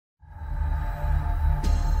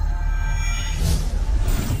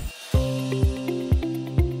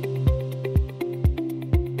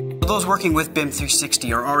those working with BIM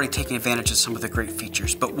 360 are already taking advantage of some of the great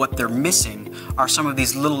features, but what they're missing are some of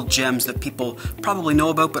these little gems that people probably know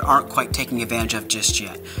about but aren't quite taking advantage of just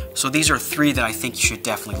yet. So these are 3 that I think you should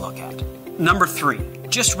definitely look at. Number 3,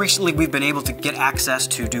 just recently we've been able to get access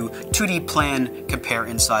to do 2D plan compare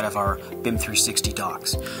inside of our BIM 360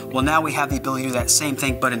 docs. Well, now we have the ability to do that same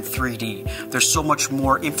thing but in 3D. There's so much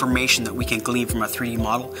more information that we can glean from a 3D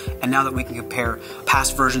model, and now that we can compare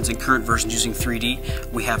past versions and current versions using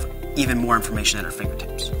 3D, we have even more information at our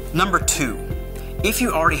fingertips. Number 2, if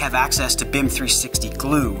you already have access to BIM 360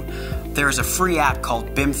 Glue, there is a free app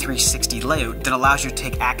called BIM 360 Layout that allows you to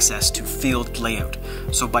take access to field layout.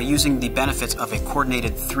 So by using the benefits of a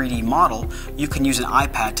coordinated 3D model, you can use an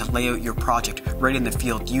iPad to lay out your project right in the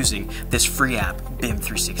field using this free app, BIM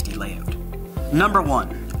 360 Layout. Number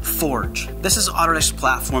 1, Forge. This is Autodesk's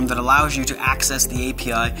platform that allows you to access the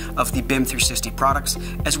API of the BIM 360 products,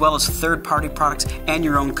 as well as third-party products and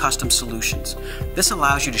your own custom solutions. This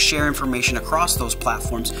allows you to share information across those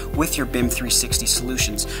platforms with your BIM 360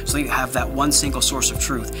 solutions, so that you have that one single source of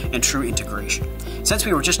truth and true integration. Since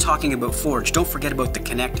we were just talking about Forge, don't forget about the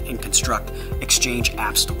Connect and Construct Exchange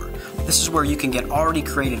App Store. This is where you can get already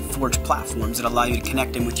created Forge platforms that allow you to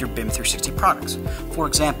connect in with your BIM 360 products. For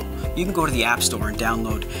example, you can go to the App Store and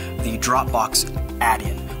download the Dropbox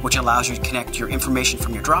add-in, which allows you to connect your information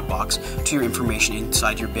from your Dropbox to your information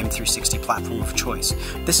inside your BIM 360 platform of choice.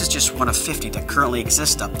 This is just one of 50 that currently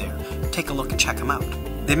exist up there. Take a look and check them out.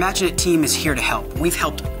 The IMAGINiT team is here to help. We've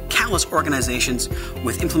helped countless organizations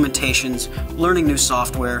with implementations, learning new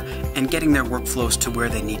software, and getting their workflows to where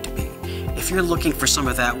they need to be. If you're looking for some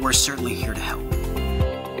of that, we're certainly here to help.